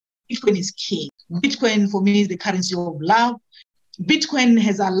Bitcoin is king. Bitcoin for me is the currency of love. Bitcoin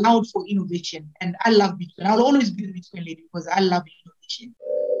has allowed for innovation, and I love Bitcoin. I'll always be the Bitcoin lady because I love innovation.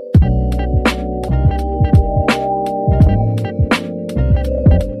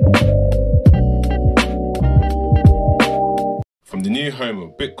 From the new home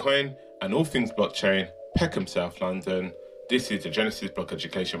of Bitcoin and all things blockchain, Peckham, South London, this is the Genesis Block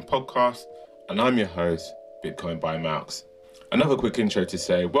Education Podcast, and I'm your host, Bitcoin by Malks. Another quick intro to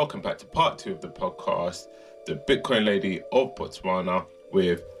say, welcome back to part 2 of the podcast, the Bitcoin Lady of Botswana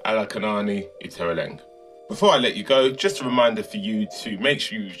with Alakanani Itereleng. Before I let you go, just a reminder for you to make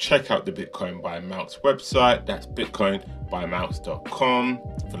sure you check out the Bitcoin by Malks website. That's bitcoinbymalks.com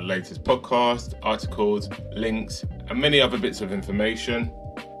for the latest podcast, articles, links, and many other bits of information.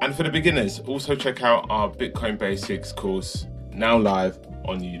 And for the beginners, also check out our Bitcoin Basics course, now live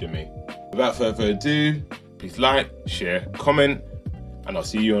on Udemy. Without further ado, please like, share, comment, and I'll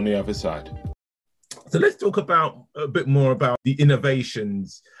see you on the other side. So let's talk about a bit more about the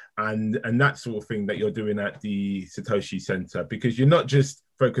innovations and that sort of thing that you're doing at the Satoshi Center, because you're not just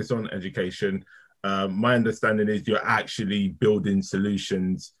focused on education. My understanding is you're actually building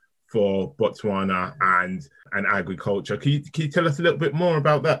solutions for Botswana and agriculture. Can you tell us a little bit more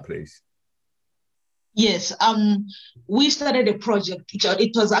about that, please? Yes, we started a project.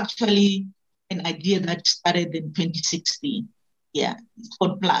 It was actually an idea that started in 2016. Yeah, it's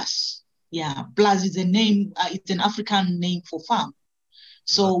called Plus. Yeah, Plus is a name. It's an African name for farm.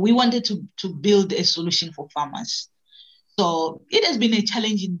 So we wanted to build a solution for farmers. So it has been a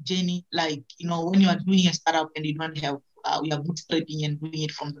challenging journey. Like, when you are doing a startup and you don't have, we are bootstrapping and doing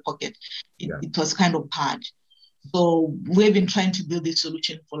it from the pocket, it was kind of hard. So we've been trying to build this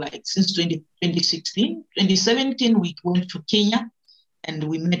solution for since 2016. 2017, we went to Kenya and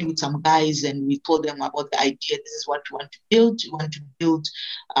we met with some guys and we told them about the idea. This is what we want to build. We want to build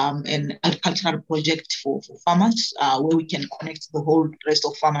an agricultural project for farmers where we can connect the whole rest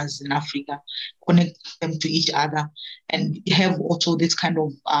of farmers in Africa, connect them to each other, and have also this kind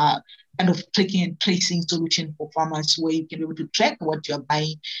of tracking and tracing solution for farmers where you can be able to track what you're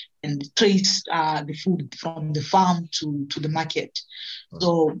buying and trace the food from the farm to the market.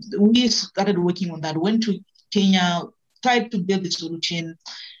 So we started working on that, went to Kenya, tried to build the solution.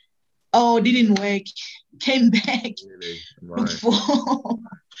 Didn't work. Came back, really? Right.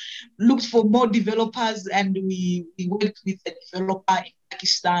 looked for more developers, and we worked with a developer in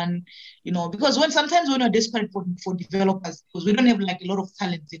Pakistan. Because sometimes when we're desperate for developers, because we don't have a lot of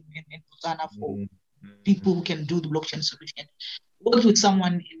talent in Botswana for people who can do the blockchain solution. Worked with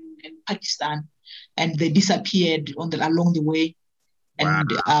someone in Pakistan, and they disappeared along the way.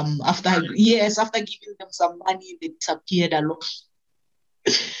 And wow. After giving them some money, they disappeared along.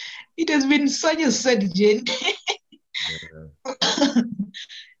 It has been such a sad journey.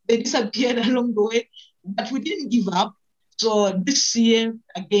 They disappeared along the way, but we didn't give up. So this year,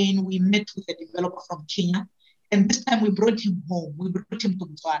 again, we met with a developer from Kenya, and this time we brought him home. We brought him to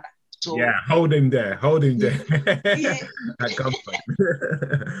Botswana. So, hold him there. Yeah. At comfort.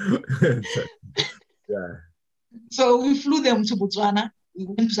 Yeah. So we flew them to Botswana. We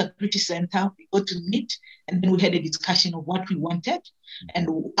went to Security Center. We got to meet, and then we had a discussion of what we wanted and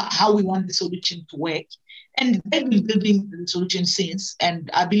how we want the solution to work. And they've been building the solution since, and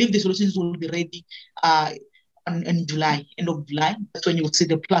I believe the solutions will be ready in July, end of July. That's when you will see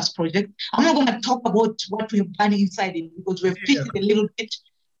the Plus project. I'm not going to talk about what we have done inside it because we've pitched it a little bit.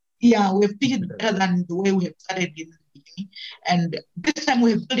 Yeah, we have pitched it better than the way we have started in the beginning. And this time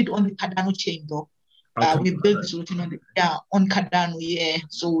we have built it on the Cardano chain, though. We built the solution on Cardano, yeah.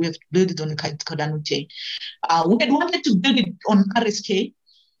 So we have built it on the Cardano chain. We had wanted to build it on RSK,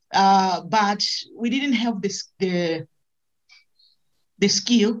 but we didn't have the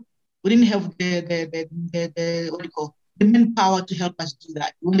skill. We didn't have the manpower to help us do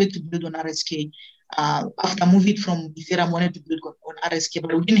that. We wanted to build on RSK. After moving from Ethereum, we wanted to build on RSK,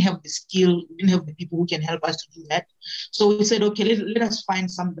 but we didn't have the skill, we didn't have the people who can help us to do that. So we said, okay, let us find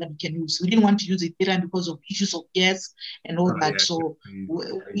something that we can use. We didn't want to use Ethereum because of issues of gas and all that.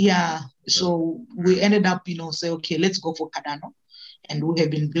 Yeah. So we ended up, say, okay, let's go for Cardano. And we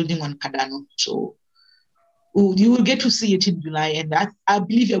have been building on Cardano. So you will get to see it in July. And I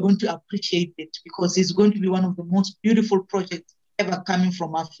believe you're going to appreciate it because it's going to be one of the most beautiful projects ever coming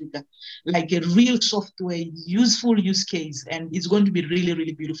from Africa, like a real software, useful use case, and it's going to be really,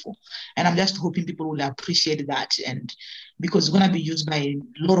 really beautiful. And I'm just hoping people will appreciate that, and because it's going to be used by a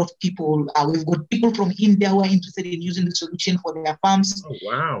lot of people. We've got people from India who are interested in using the solution for their farms. Oh,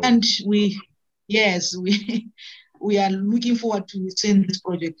 wow. And we are looking forward to seeing this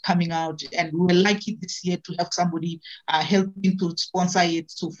project coming out, and we were lucky this year to have somebody helping to sponsor it,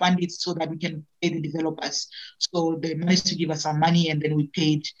 to fund it, so that we can pay the developers. So they managed to give us some money, and then we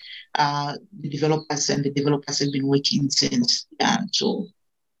paid the developers, and the developers have been working since. Yeah, so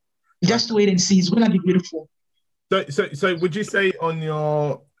just wait and see. It's gonna be beautiful. So would you say on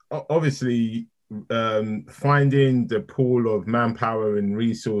your, obviously, finding the pool of manpower and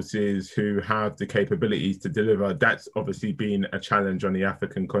resources who have the capabilities to deliver, that's obviously been a challenge on the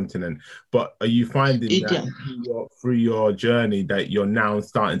African continent. But are you finding that through your journey that you're now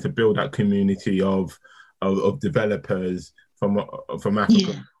starting to build that community of developers from Africa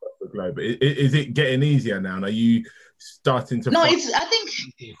across the globe? Is it getting easier now? And are you starting to? No, I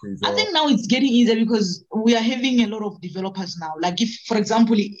think now it's getting easier because we are having a lot of developers now. Like, if, for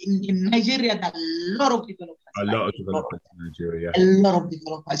example, in Nigeria, there are a lot of developers. A lot of developers in Nigeria. A lot of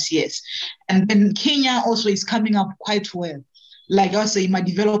developers, yes. And then Kenya also is coming up quite well. Like I say, my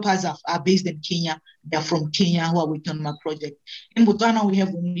developers are based in Kenya. They're from Kenya who are working on my project. In Botswana, we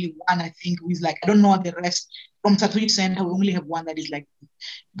have only one, I think, who is like, I don't know the rest. From Tatuí Center, we only have one that is like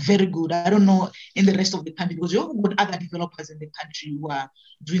very good. I don't know in the rest of the country, because you have got other developers in the country who are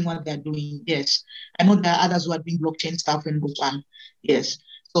doing what they're doing. Yes. I know there are others who are doing blockchain stuff in Botswana. Yes.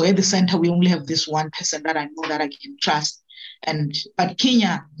 So at the center, we only have this one person that I know that I can trust. But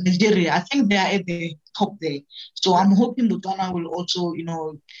Kenya, Nigeria, I think they are at the top there. So I'm hoping Botswana will also,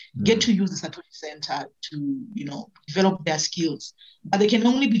 get to use the Satoshi Center to, develop their skills. But they can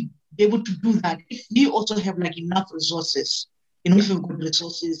only be able to do that if we also have like enough resources. If we've got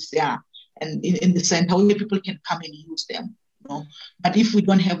resources, and in the center where people can come and use them. But if we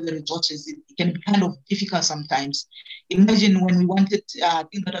don't have the resources, it can be kind of difficult sometimes. Imagine when we wanted, I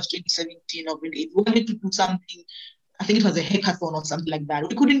think that was 2017 or 2018, we wanted to do something. I think it was a hackathon or something like that.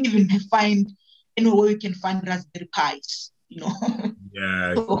 We couldn't even find anywhere we can find Raspberry Pis,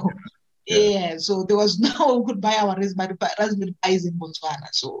 Yeah. So there was no we could buy our Raspberry Pis in Botswana.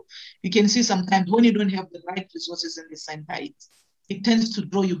 So you can see sometimes when you don't have the right resources in the center, it tends to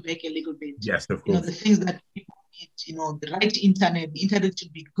draw you back a little bit. Yes, of course. The things that people need, the right internet. The internet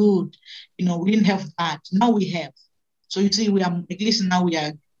should be good. We didn't have that. Now we have. So you see, at least now we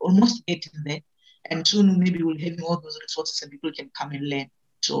are almost getting there. And soon maybe we'll have all those resources and people can come and learn.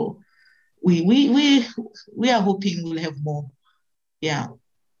 So we are hoping we'll have more. Yeah.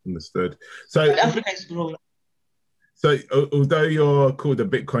 Understood. So Africa is growing. So although you're called a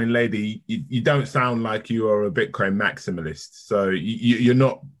Bitcoin lady, you don't sound like you are a Bitcoin maximalist. So you're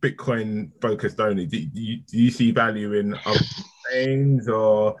not Bitcoin focused only. Do you see value in other things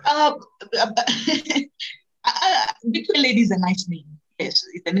or? Bitcoin lady is a nice name. Yes,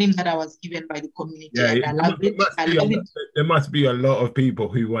 it's a name that I was given by the community. Yeah, and I love it. There must be a lot of people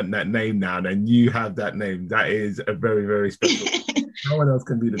who want that name now, and you have that name. That is a very, very special. No one else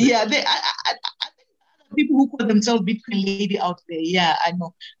can be the. Yeah, I think people who call themselves Bitcoin lady out there. Yeah, I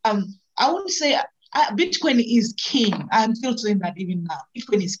know. I would say Bitcoin is king. I'm still saying that even now.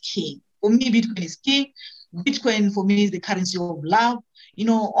 Bitcoin is king. For me, Bitcoin is king. Bitcoin for me is the currency of love.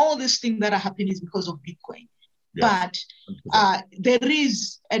 All these things that are happening is because of Bitcoin. Yes. But there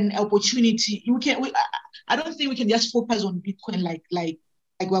is an opportunity. I don't think we can just focus on Bitcoin like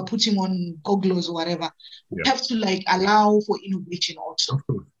we're putting on goggles or whatever. We have to allow for innovation also.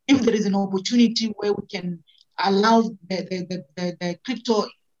 If there is an opportunity where we can allow the crypto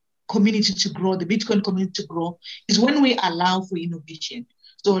community to grow, the Bitcoin community to grow, is when we allow for innovation.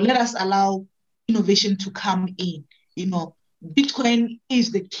 So let us allow innovation to come in. Bitcoin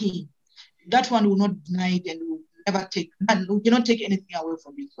is the key. That one will not deny it, and will never take. We cannot take anything away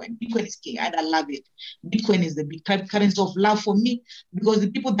from Bitcoin. Bitcoin is king, and I love it. Bitcoin is the big currency of love for me, because the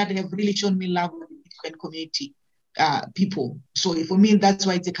people that have really shown me love are the Bitcoin community people. So for me, that's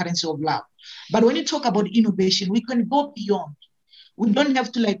why it's a currency of love. But when you talk about innovation, we can go beyond. We don't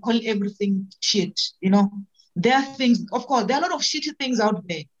have to call everything shit. There are things. Of course, there are a lot of shitty things out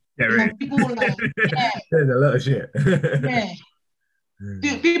there. Yeah, right. People there's a lot of shit.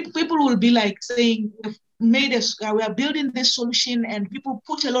 People will be saying, we are building this solution, and people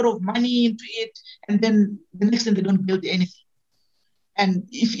put a lot of money into it, and then the next thing they don't build anything. And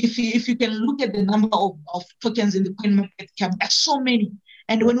if you can look at the number of tokens in the coin market cap, there's so many.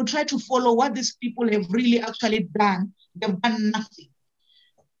 And when you try to follow what these people have really actually done, they've done nothing.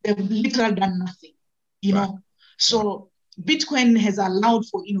 They've literally done nothing, Wow. So Bitcoin has allowed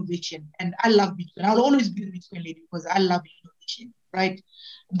for innovation, and I love Bitcoin. I'll always be the Bitcoin lady because I love innovation, right?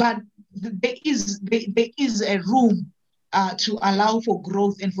 But there is a room to allow for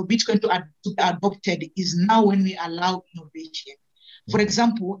growth and for Bitcoin to be adopted is now when we allow innovation. For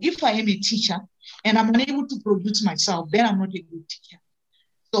example, if I am a teacher and I'm unable to produce myself, then I'm not a good teacher.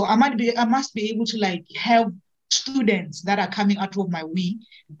 So I must be able to like have students that are coming out of my way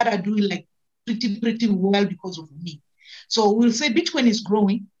that are doing like pretty well because of me. So we'll say Bitcoin is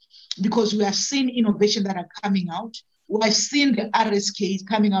growing because we have seen innovation that are coming out. We have seen the RSK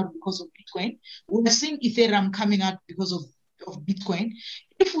coming out because of Bitcoin. We have seen Ethereum coming out because of Bitcoin.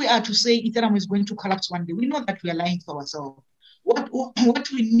 If we are to say Ethereum is going to collapse one day, we know that we are lying to ourselves. What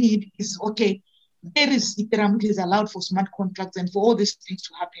we need is, okay, there is Ethereum, it is allowed for smart contracts and for all these things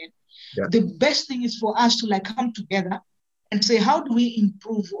to happen. Yeah. The best thing is for us to like come together and say, how do we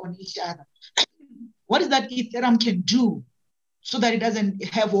improve on each other? What is that Ethereum can do so that it doesn't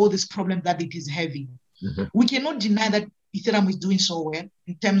have all this problem that it is having? Mm-hmm. We cannot deny that Ethereum is doing so well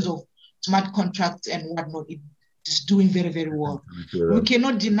in terms of smart contracts and whatnot. It is doing very well. Yeah. We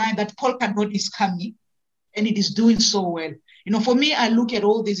cannot deny that Polkadot is coming and it is doing so well. You know, for me, I look at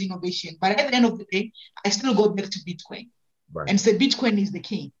all this innovation, but at the end of the day, I still go back to Bitcoin and say Bitcoin is the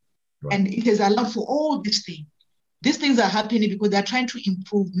king. Right. And it has allowed for all these things. These things are happening because they're trying to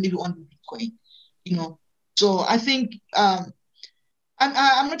improve maybe on Bitcoin, you know. So I think I'm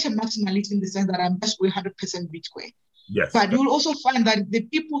not a maximalist in the sense that I'm just going 100% Bitcoin. Yes. But you'll also find that the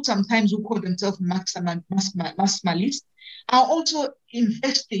people sometimes who call themselves maximalists are also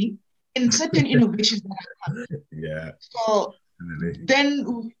investing in certain innovations that are coming. Yeah. So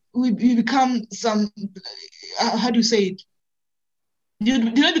then we become some, how do you say it?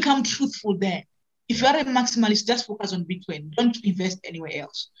 You don't become truthful there. If you are a maximalist, just focus on Bitcoin. Don't invest anywhere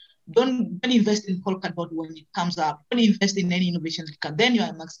else. Don't invest in Polkadot when it comes up. Don't invest in any innovation that comes. Then you are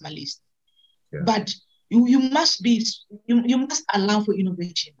a maximalist. Yeah. But you must allow for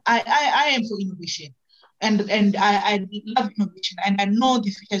innovation. I am for innovation. And I love innovation. And I know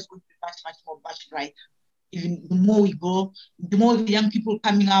the future is going to be much brighter. Even the more we go, the more the young people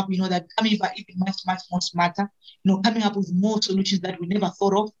coming up, you know, that coming up even much more smarter, you know, coming up with more solutions that we never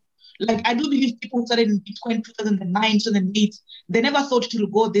thought of. Like, I do believe people started in Bitcoin 2009, 2008. They never thought it will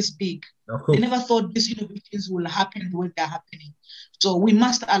go this big. They never thought these innovations will happen the way they're happening. So we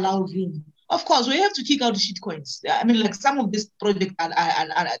must allow room. Of course, we have to kick out the shitcoins. I mean, like, some of these projects are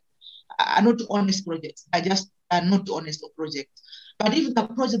not honest projects. Are not honest projects. But if the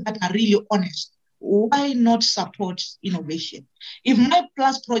projects that are really honest, why not support innovation? If my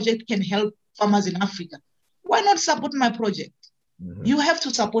Plus project can help farmers in Africa, why not support my project? Mm-hmm. You have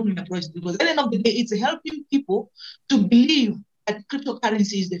to support my project because at the end of the day, it's helping people to believe that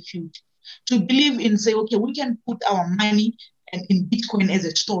cryptocurrency is the future. To believe in, say, okay, we can put our money in Bitcoin as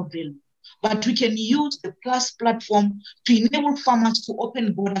a stored value, but we can use the Plus platform to enable farmers to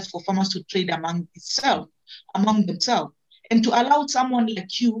open borders for farmers to trade among themselves, and to allow someone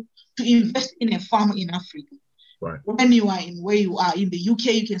like you to invest in a farm in Africa. Right. When you are where you are in the UK,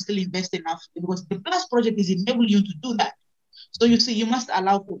 you can still invest in Africa because the Plus project is enabling you to do that. So you see, you must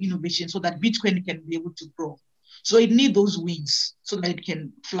allow for innovation so that Bitcoin can be able to grow. So it needs those wings so that it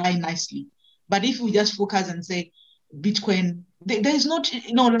can fly nicely. But if we just focus and say Bitcoin, there is not,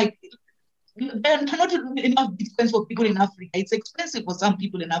 you know, like, there are not enough Bitcoins for people in Africa. It's expensive for some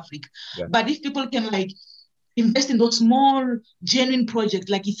people in Africa. Yeah. But if people can like invest in those small, genuine projects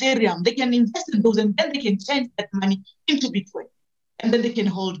like Ethereum, they can invest in those and then they can change that money into Bitcoin. And then they can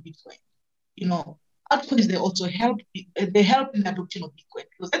hold Bitcoin. You know, altcoins, they also help in the adoption of Bitcoin.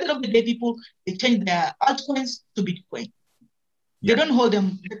 Because at the end of the day, people, they change their altcoins to Bitcoin. Yeah. They don't hold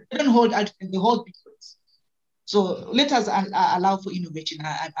altcoins, they hold Bitcoins. So let us allow for innovation.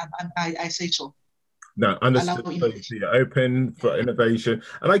 I say so. No, understood. So you're open for innovation.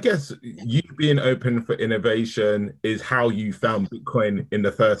 And I guess you being open for innovation is how you found Bitcoin in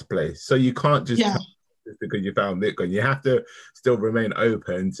the first place. So you can't just tell just because you found Bitcoin. You have to still remain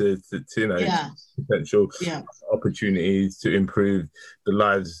open to you know, to potential opportunities to improve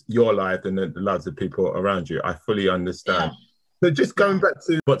your life and the lives of people around you. I fully understand. So just going back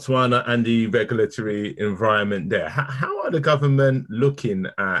to Botswana and the regulatory environment there, how are the government looking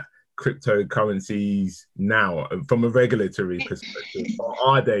at cryptocurrencies now from a regulatory perspective? Or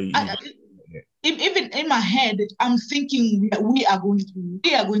are they even in my head, I'm thinking we are going to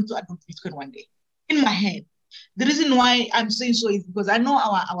adopt Bitcoin one day. In my head. The reason why I'm saying so is because I know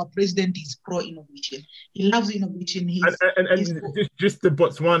our president is pro-innovation. He loves innovation. Just the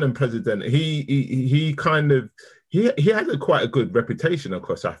Botswanan president, he kind of he has quite a good reputation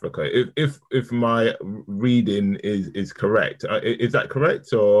across Africa. If my reading is correct, is that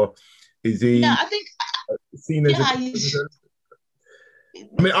correct, or is he? Yeah, I think seen as a president?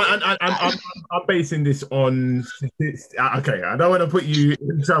 I mean, I'm basing this on okay. I don't want to put you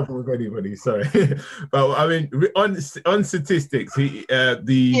in trouble with anybody, sorry, but I mean on statistics, the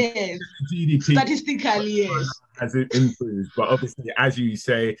Yes, GDP statistically, yes. has improved, but obviously, as you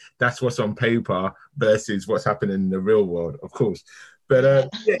say, that's what's on paper versus what's happening in the real world, of course. But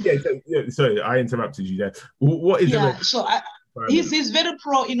sorry, I interrupted you there. What is Yeah, the so he's very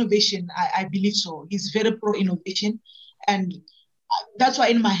pro innovation. I believe so. He's very pro innovation, and that's why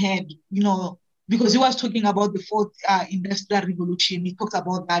in my head, because he was talking about the fourth industrial revolution, he talks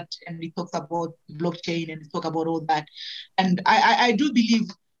about that, and he talks about blockchain, and he talks about all that, and I do believe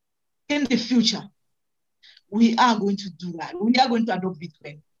in the future we are going to do that. We are going to adopt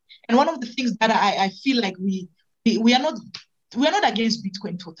Bitcoin, and one of the things that I feel like we are not against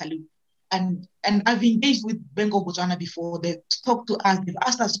Bitcoin totally. And I've engaged with Bank of Botswana before. They've talked to us, they've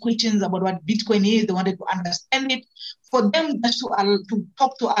asked us questions about what Bitcoin is, they wanted to understand it. For them just to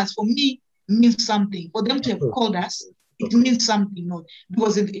talk to us, for me, means something. For them to have called us, it means something.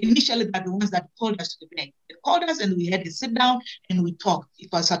 Because initially they're the ones that called us to the bank. They called us and we had to sit down and we talked. It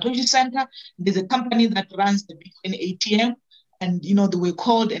was Satoshi Center. There's a company that runs the Bitcoin ATM. And, they were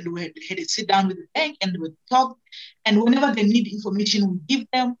called and we had to sit down with the bank and we talked. And whenever they need information, we give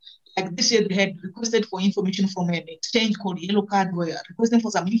them. Like this year, they had requested for information from an exchange called Yellow Card. We're requesting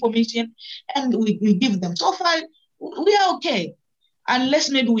for some information, and we give them. So far, we are okay.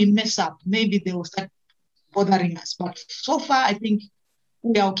 Unless maybe we mess up, maybe they will start bothering us. But so far, I think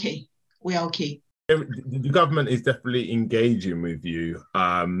we are okay. We are okay. The government is definitely engaging with you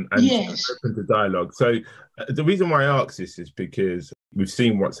and yes. open to dialogue. So the reason why I ask this is because we've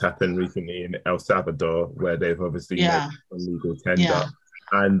seen what's happened recently in El Salvador, where they've obviously made a legal tender. Yeah.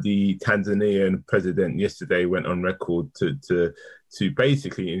 And the Tanzanian president yesterday went on record to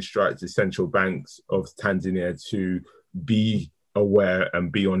basically instruct the central banks of Tanzania to be aware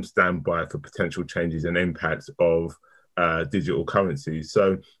and be on standby for potential changes and impacts of digital currencies.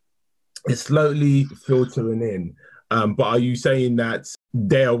 So it's slowly filtering in. But are you saying that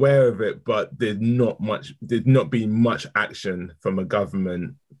they're aware of it, but there's not been much action from a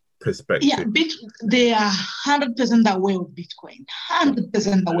government perspective? Yeah, they are 100% aware of Bitcoin,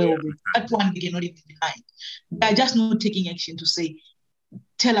 100% aware of it. That one they cannot even deny. They're just not taking action to say,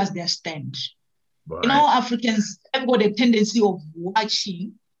 tell us their stand. Right. Africans have got a tendency of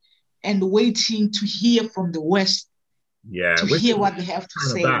watching and waiting to hear from the West, to hear what they have to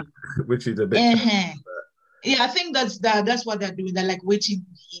say. Which is a bit... Yeah, I think that's what they're doing. They're like waiting to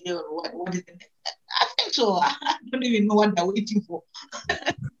hear what is it. I think so. I don't even know what they're waiting for.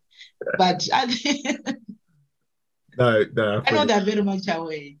 But I know they're very much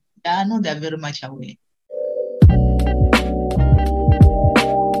away. I know they're very much away.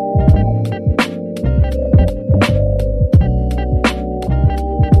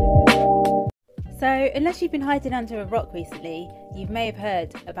 So, unless you've been hiding under a rock recently, you may have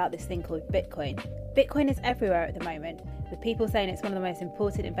heard about this thing called Bitcoin. Bitcoin is everywhere at the moment, with people saying it's one of the most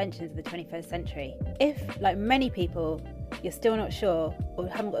important inventions of the 21st century. If, like many people, you're still not sure or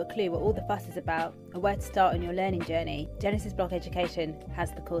haven't got a clue what all the fuss is about or where to start on your learning journey, Genesis Block Education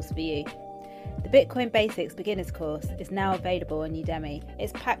has the course for you. The Bitcoin Basics Beginners course is now available on Udemy.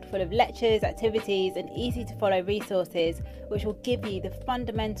 It's packed full of lectures, activities and easy to follow resources which will give you the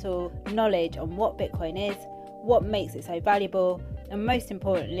fundamental knowledge on what Bitcoin is, what makes it so valuable and most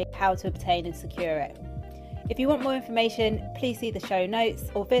importantly how to obtain and secure it. If you want more information, please see the show notes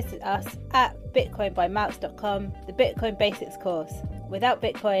or visit us at bitcoinbymarks.com, the Bitcoin Basics course. Without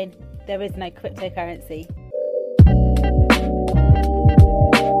Bitcoin, there is no cryptocurrency.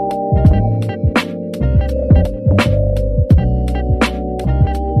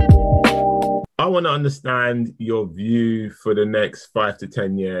 I want to understand your view for the next 5 to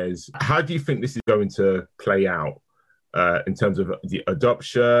 10 years. How do you think this is going to play out in terms of the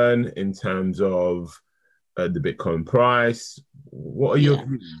adoption, in terms of the Bitcoin price? What are your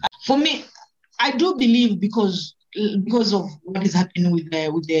views? For me, I do believe because of what is happening with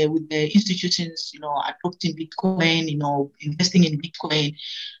the institutions, adopting Bitcoin, investing in Bitcoin.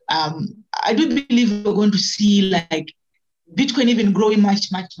 I do believe we're going to see like Bitcoin even growing much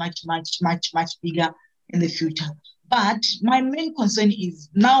bigger in the future. But my main concern is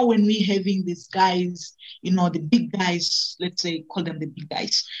now when we're having these guys, the big guys, let's say call them the big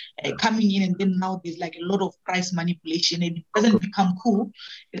guys, coming in, and then now there's like a lot of price manipulation. It doesn't become cool.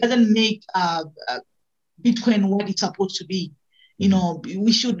 It doesn't make Bitcoin what it's supposed to be.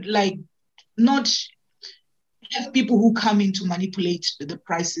 We should like not have people who come in to manipulate the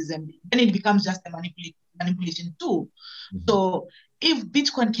prices, and then it becomes just a manipulation tool. Mm-hmm. So if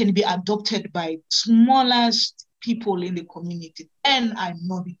Bitcoin can be adopted by smaller people in the community, then I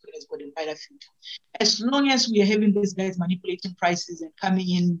know Bitcoin has got a brighter future. As long as we are having these guys manipulating prices and coming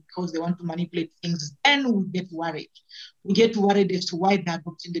in because they want to manipulate things, then we get worried. We get worried as to why they're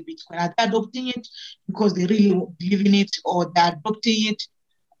adopting the Bitcoin. Are they adopting it because they really believe in it, or they're adopting it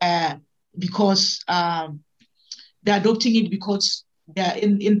because they're adopting it because they're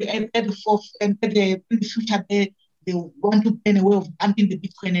in the future they want to find a way of dumping the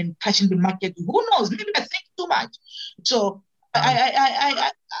Bitcoin and touching the market. Who knows? Maybe I think too much. So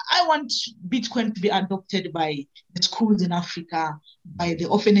I want Bitcoin to be adopted by the schools in Africa, by the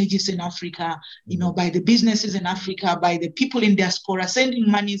orphanages in Africa, by the businesses in Africa, by the people in diaspora sending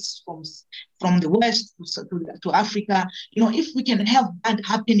monies from the West to Africa. If we can have that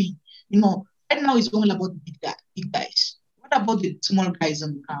happening, right now it's all about the big guys. What about the small guys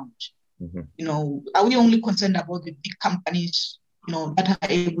on the ground? Are we only concerned about the big companies, that are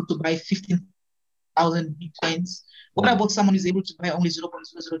able to buy 15,000 Bitcoins? What about someone who's able to buy only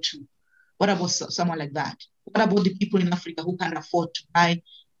 0.002? What about someone like that? What about the people in Africa who can't afford to buy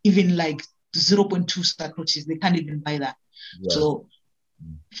even like 0.2 satoshis? They can't even buy that. Yeah. So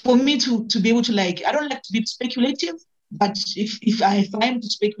for me to be able to I don't like to be speculative, but if I am to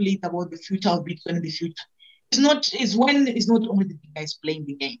speculate about the future of Bitcoin in the future, it's not only the big guys playing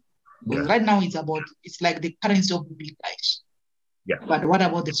the game. Because right now it's like the currency of the big guys. Yeah. But what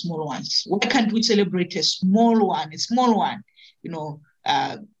about the small ones? Why can't we celebrate a small one?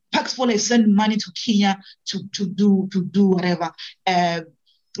 Pax Paul has sent money to Kenya to do whatever.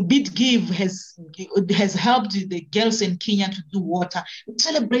 BitGive has helped the girls in Kenya to do water. We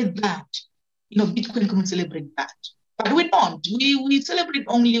celebrate that. Bitcoin can celebrate that. But we don't. We celebrate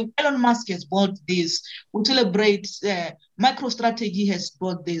only Elon Musk has bought this. We celebrate MicroStrategy has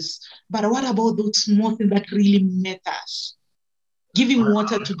bought this. But what about those small things that really matters? Giving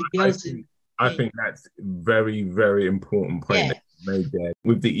water to the girls. I think that's very, very important point that you made there.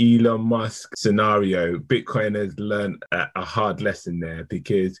 With the Elon Musk scenario, Bitcoin has learned a hard lesson there,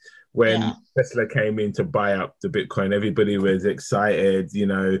 because when Tesla came in to buy up the Bitcoin, everybody was excited.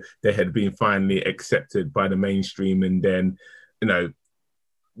 They had been finally accepted by the mainstream. And then,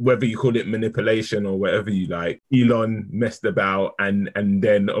 whether you call it manipulation or whatever you like, Elon messed about. And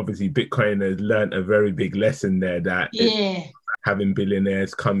then obviously Bitcoin has learned a very big lesson there, that having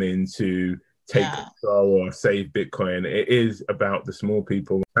billionaires come in to take control or save Bitcoin. It is about the small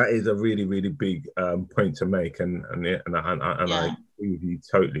people. That is a really, really big point to make. And I agree with you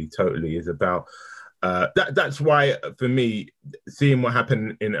totally is about that's why, for me, seeing what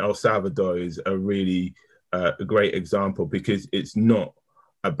happened in El Salvador is a really a great example, because it's not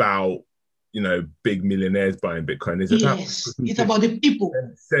about big millionaires buying Bitcoin. It's about the people.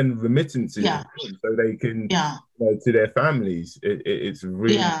 Send remittances so they can to their families. It's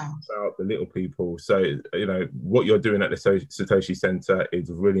really about the little people. So what you're doing at the Satoshi Center is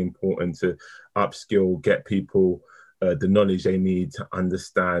really important to upskill, get people the knowledge they need to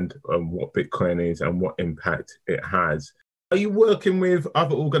understand what Bitcoin is and what impact it has. Are you working with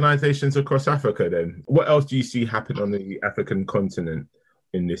other organizations across Africa then? What else do you see happen on the African continent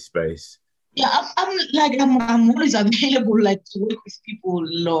in this space? Yeah, I'm always available to work with people,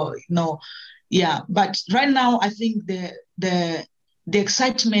 but right now I think the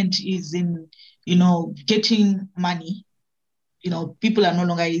excitement is in getting money. People are no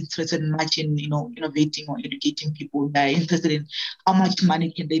longer interested much in innovating or educating people. They're interested in how much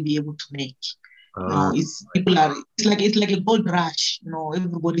money can they be able to make. It's like a gold rush.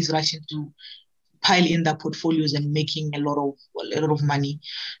 Everybody's rushing to pile in their portfolios and making a lot of money.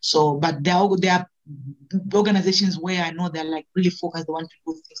 So, but there are organizations where I know they're really focused. They want to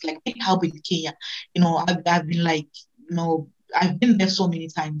do things like Big Help in Kenya. I've been I've been there so many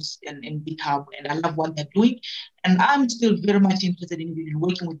times in Big Help, and I love what they're doing. And I'm still very much interested in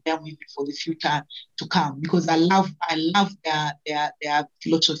working with them even for the future to come, because I love their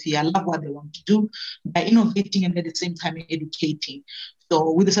philosophy. I love what they want to do by innovating and at the same time educating.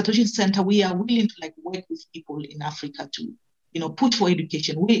 So with the Satoshi Center, we are willing to work with people in Africa to, push for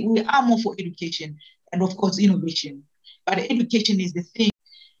education. We are more for education and of course innovation. But education is the thing.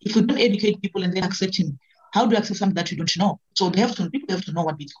 If we don't educate people and they're accepting, how do you accept something that you don't know? So people have to know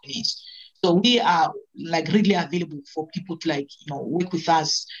what Bitcoin is. So we are really available for people to work with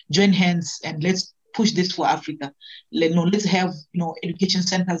us, join hands, and let's push this for Africa. Let's have education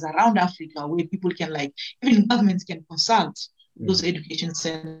centers around Africa where people can even governments can consult those education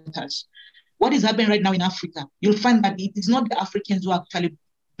centers. What is happening right now in Africa? You'll find that it is not the Africans who are actually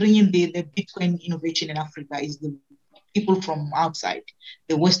bringing the Bitcoin innovation in Africa. It's the people from outside,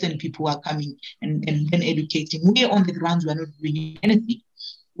 the Western people are coming and then educating. We're on the ground, we're not doing anything.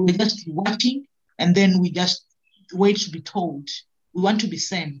 We're just watching, and then we just wait to be told. We want to be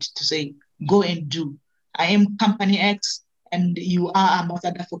sent to say, go and do. I am company X and you are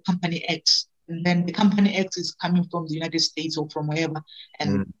ambassador for company X. And then the company X is coming from the United States or from wherever.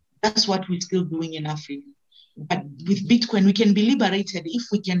 And that's what we're still doing in Africa. But with Bitcoin, we can be liberated if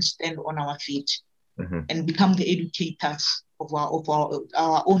we can stand on our feet and become the educators of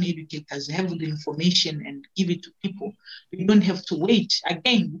our own educators, have the information and give it to people. We don't have to wait.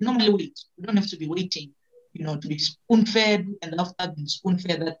 Again, we normally wait. We don't have to be waiting, to be spoon-fed, and after being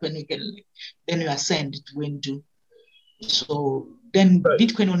spoon-fed, that when then you are sent to go and do. So then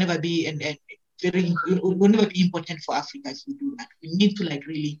Bitcoin will never be will never be important for Africa if we do that. We need to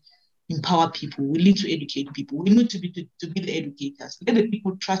really empower people. We need to educate people. We need to be the educators. Let the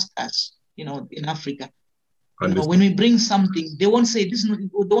people trust us, in Africa. When we bring something, they won't say this. They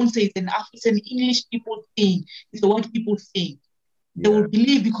won't say it's an English people thing. It's what people think. They will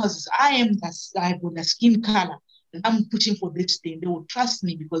believe because I've got a skin color and I'm pushing for this thing. They will trust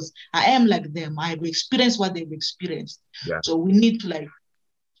me because I am like them. I have experienced what they've experienced. Yeah. So we need to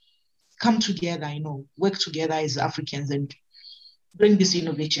come together, work together as Africans and bring this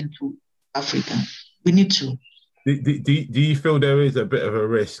innovation to Africa. We need to. Do you feel there is a bit of a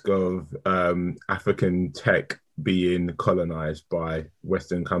risk of African tech being colonized by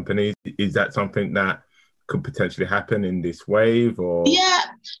Western companies? Is that something that could potentially happen in this wave? Or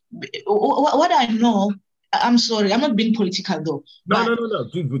what I know, I'm sorry, I'm not being political though. No.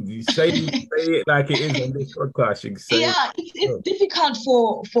 You say it like it is on this podcast. It's difficult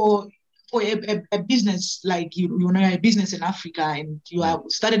for a business like a business in Africa, and you are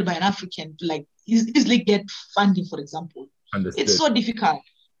started by an African to easily get funding, for example. Understood. It's so difficult.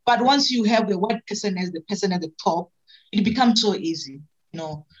 But once you have the white person as the person at the top, it becomes so easy.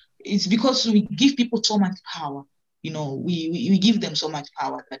 It's because we give people so much power. We give them so much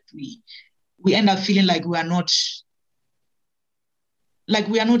power that we end up feeling like we are not. I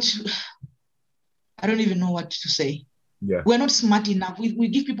don't even know what to say. Yeah. We're not smart enough. We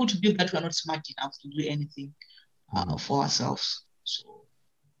give people to believe that we're not smart enough to do anything for ourselves. So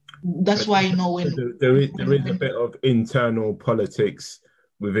that's why when there is a bit of internal politics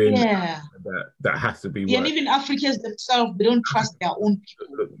within that has to be worked. And even Africans themselves, they don't trust their own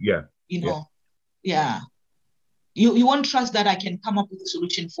people. You won't trust that I can come up with a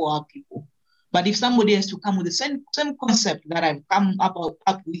solution for our people. But if somebody has to come with the same concept that I've come up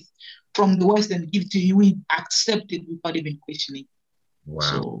with from the West and give to you, we accept it without even questioning. Wow.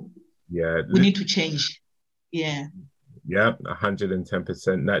 So we need to change. Yeah. Yeah,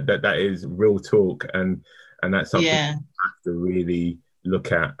 110%. That is real talk, and that's something we have to really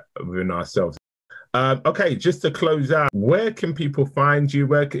look at within ourselves. Okay, just to close out, where can people find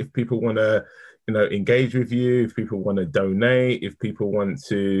you? If people want to engage with you, if people want to donate, if people want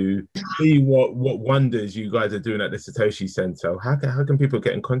to see what wonders you guys are doing at the Satoshi Center, how can people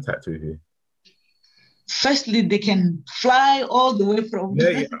get in contact with you? Firstly, they can fly all the way from...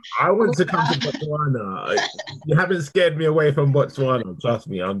 Yeah. I want to come to Botswana. You haven't scared me away from Botswana. Trust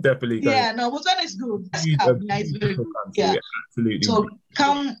me, I'm definitely going. Yeah, no, Botswana is good. It's very good. Yeah, absolutely. So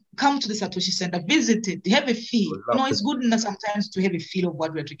come to the Satoshi Center, visit it, have a feel. It's good enough sometimes to have a feel of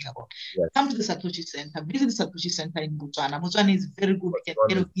what we're talking about. Yes. Come to the Satoshi Center, visit the Satoshi Center in Botswana. Botswana is very good. You can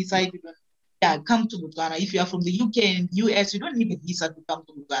get a visa. Come to Botswana. If you are from the UK and US, you don't need a visa to come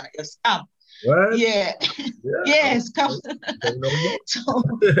to Botswana. Just come. What? Yeah. Yes, come. So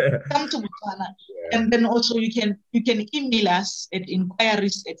come to Botswana. And then also you can email us at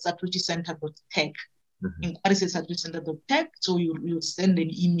inquiries@satoshicenter.tech. Inquiries@satoshicenter.tech. So you send an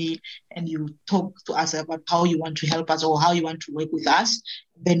email and you talk to us about how you want to help us or how you want to work with us.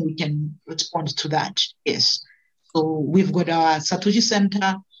 Then we can respond to that. Yes. So we've got our Satoshi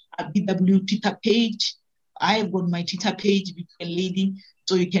Center, a BW Twitter page. I've got my Twitter page, Bitcoin Lady.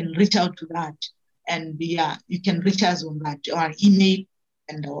 So you can reach out to that. And you can reach us on that, on email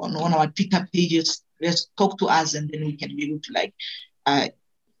and on our Twitter pages. Just talk to us and then we can be able to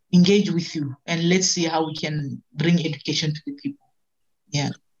engage with you. And let's see how we can bring education to the people.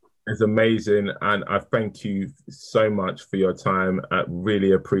 Yeah. It's amazing. And I thank you so much for your time. I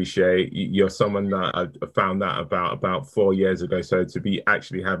really appreciate you're someone that I found out about 4 years ago. So to be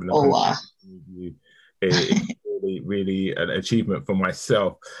actually having a conversation with you is really an achievement for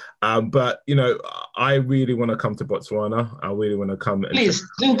myself. But I really want to come to Botswana. I really want to come. Please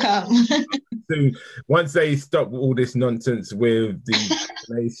do come. Once they stop all this nonsense with the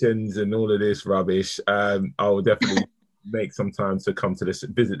nations and all of this rubbish, I'll definitely make some time to come to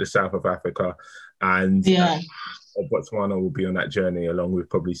visit the south of Africa, and Botswana will be on that journey along with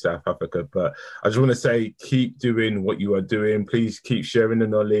probably South Africa. But I just want to say, keep doing what you are doing. Please keep sharing the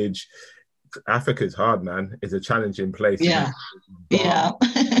knowledge. Africa's hard, man. It's a challenging place. Yeah. Yeah.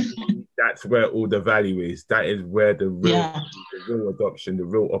 That's where all the value is. That is where the real adoption, the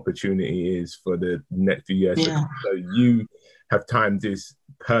real opportunity is for the next few years. Yeah. So you have timed this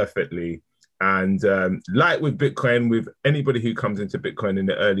perfectly. And like with Bitcoin, with anybody who comes into Bitcoin in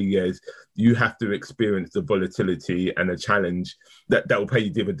the early years, you have to experience the volatility and the challenge that will pay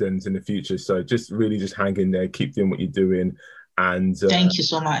you dividends in the future. So just hang in there, keep doing what you're doing. And thank you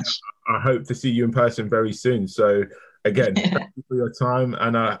so much. I hope to see you in person very soon. So again, thank you for your time,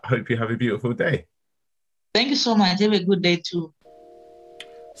 and I hope you have a beautiful day. Thank you so much. Have a good day too.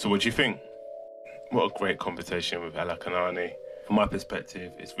 So what do you think? What a great conversation with Ella Kanani. From my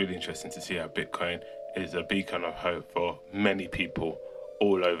perspective, it's really interesting to see how Bitcoin is a beacon of hope for many people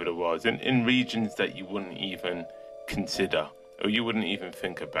all over the world, and in regions that you wouldn't even consider or you wouldn't even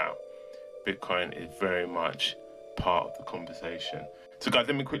think about. Bitcoin is very much part of the conversation. So guys,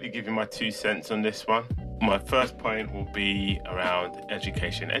 let me quickly give you my 2 cents on this one. My first point will be around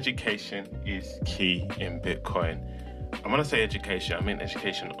education. Education is key in Bitcoin. And when I say education, I mean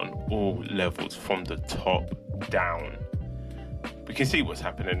education on all levels from the top down. We can see what's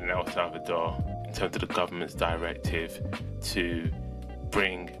happening in El Salvador in terms of the government's directive to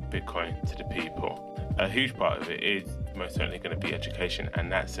bring Bitcoin to the people. A huge part of it is most certainly going to be education,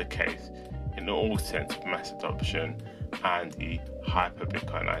 and that's the case in all sense of mass adoption and the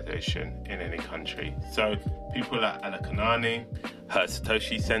hyper-Bitcoinization in any country. So people like Ella Kanani, her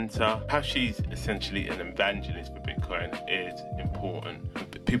Satoshi Center, how she's essentially an evangelist for Bitcoin is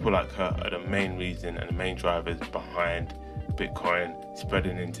important. People like her are the main reason and the main drivers behind Bitcoin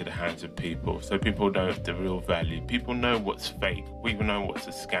spreading into the hands of people. So people know the real value. People know what's fake. We even know what's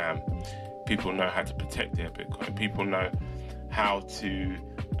a scam. People know how to protect their Bitcoin. People know how to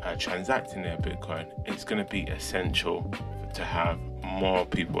transact in their Bitcoin. It's going to be essential to have more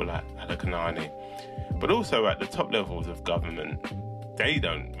people like Ella Kanani. But also at the top levels of government, they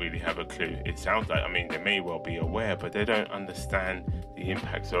don't really have a clue. It sounds like, I mean, they may well be aware, but they don't understand the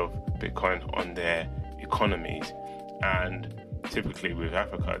impacts of Bitcoin on their economies. And typically with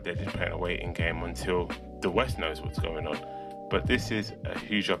Africa, they're just playing a waiting game until the West knows what's going on. But this is a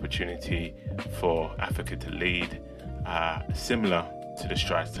huge opportunity for Africa to lead, similar to the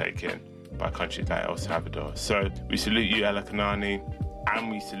strides taken by countries like El Salvador. So we salute you, Ella Kanani, and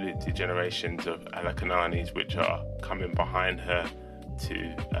we salute the generations of Ella Kananis which are coming behind her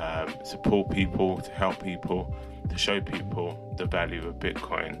to support people, to help people, to show people the value of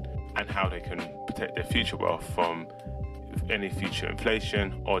Bitcoin and how they can protect their future wealth from any future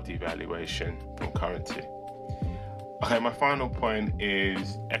inflation or devaluation from currency. Okay, my final point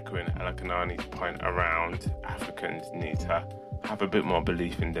is echoing Ella Kanani's point around Africans need to have a bit more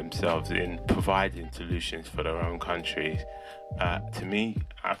belief in themselves in providing solutions for their own countries. To me,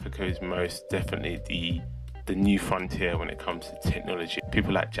 Africa is most definitely the new frontier when it comes to technology.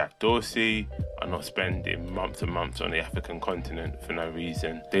 People like Jack Dorsey are not spending months and months on the African continent for no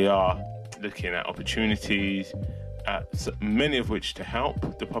reason. They are looking at opportunities, many of which to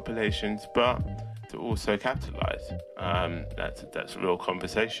help the populations, but to also capitalize. That's a real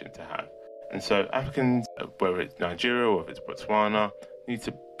conversation to have. And so Africans, whether it's Nigeria or if it's Botswana, need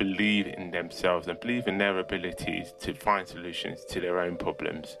to believe in themselves and believe in their abilities to find solutions to their own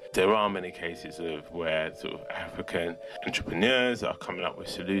problems. There are many cases of where sort of African entrepreneurs are coming up with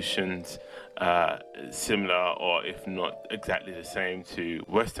solutions similar or if not exactly the same to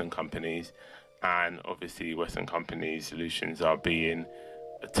Western companies. And obviously Western companies' solutions are being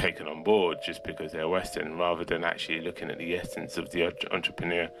taken on board just because they're Western, rather than actually looking at the essence of the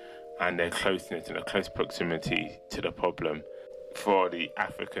entrepreneur and their closeness and a close proximity to the problem. For the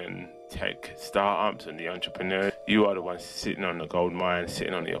African tech startups and the entrepreneurs, you are the ones sitting on the gold mine,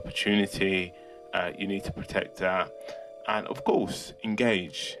 sitting on the opportunity. You need to protect that. And of course,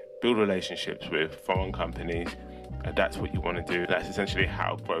 engage, build relationships with foreign companies. That's what you want to do. That's essentially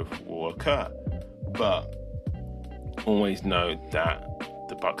how growth will occur. But always know that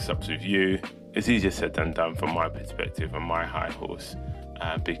the buck stops with you. It's easier said than done from my perspective and my high horse,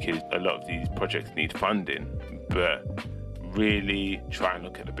 because a lot of these projects need funding, but really try and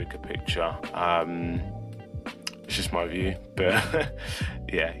look at the bigger picture. It's just my view, but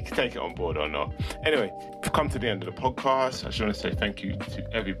yeah, you can take it on board or not. Anyway, we've come to the end of the podcast. I just want to say thank you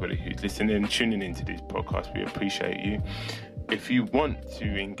to everybody who's listening, tuning into these podcasts. We appreciate you. If you want to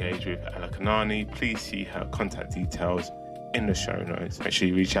engage with Ella Kanani, please see her contact details in the show notes. Make sure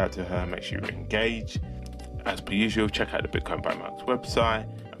you reach out to her, make sure you engage. As per usual, check out the Bitcoin by Mark's website.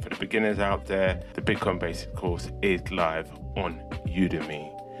 And for the beginners out there, the Bitcoin Basic course is live on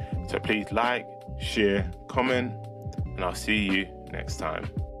Udemy. So please like, share, comment, and I'll see you next time.